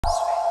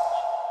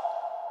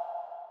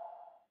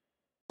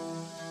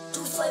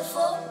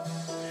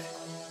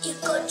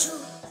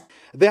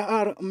There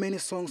are many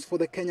songs for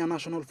the Kenya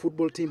national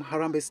football team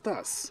Harambee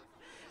Stars.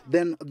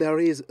 Then there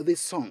is this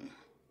song,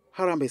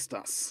 Harambee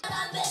Stars.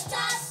 Harambee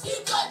Stars,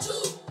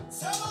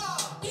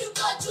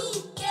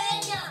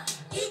 Kenya,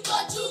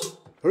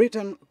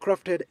 Written,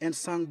 crafted and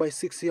sung by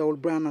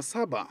 6-year-old Brian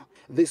Nasaba,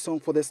 this song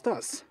for the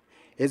Stars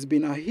has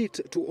been a hit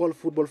to all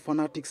football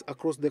fanatics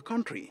across the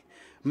country,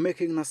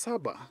 making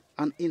Nasaba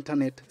an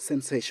internet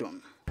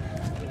sensation.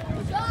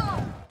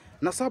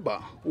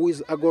 Nasaba, who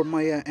is a Gor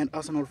Mahia and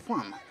Arsenal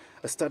fan,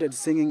 started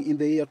singing in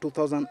the year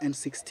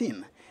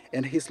 2016,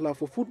 and his love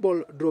for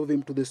football drove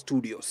him to the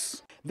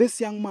studios.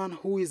 This young man,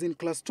 who is in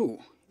class 2,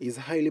 is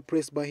highly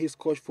praised by his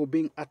coach for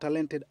being a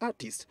talented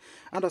artist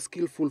and a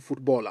skillful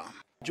footballer.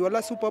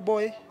 Juala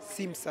Superboy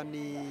si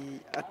msanii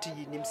ati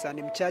ni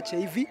msanii mchache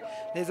hivi.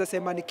 Naweza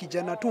sema ni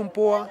kijana tu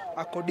mpoa,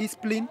 ako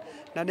discipline,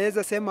 na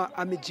naweza sema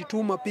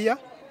amejituma pia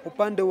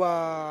upande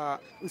wa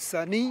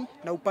usanii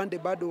na upande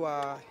bado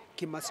wa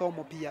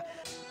kimasomo pia.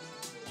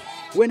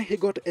 When he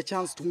got a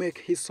chance to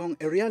make his song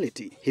a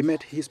reality, he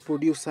met his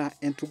producer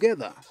and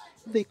together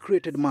they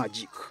created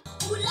magic.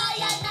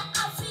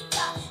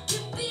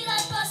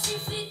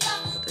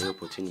 Hiyo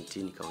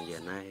opportunity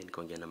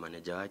nikaongea na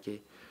manager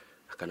wake,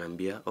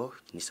 akanambia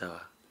ni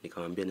sawa.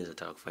 Nikamwambia naweza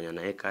taka kufanya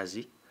naye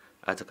kazi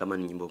hata kama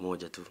ni nyimbo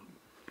moja tu.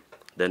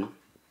 Then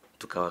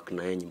tukawaka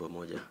naye nyimbo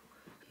moja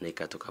na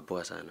ikatoka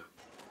poa sana.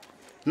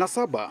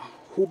 Nasaba,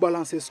 who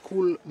balances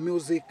school,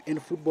 music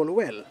and football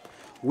well,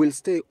 will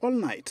stay all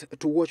night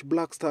to watch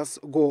Black Stars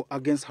go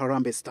against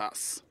Harambee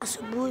Stars.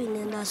 Asubuhi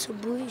nenda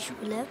asubuhi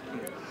shule.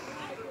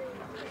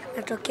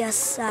 Natokea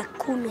saa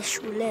 10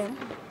 shule.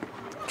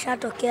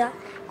 Kishatokea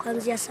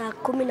kuanzia saa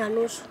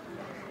 10:30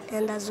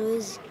 nenda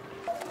zoezi.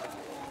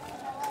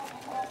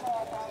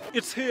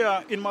 It's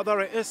here in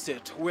Mathare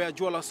Estate where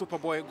Juala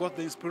Superboy got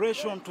the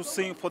inspiration to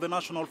sing for the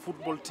national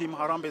football team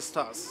Harambee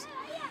Stars.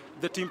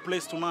 The team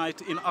plays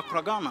tonight in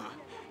Accra, Ghana.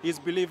 He's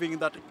believing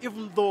that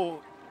even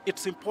though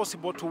it's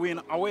impossible to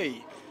win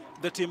away,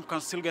 the team can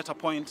still get a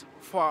point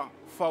far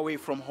away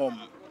from home.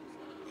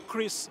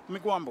 Chris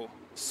Migwambo,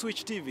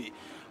 Switch TV,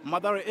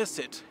 Mathare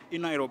Estate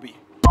in Nairobi.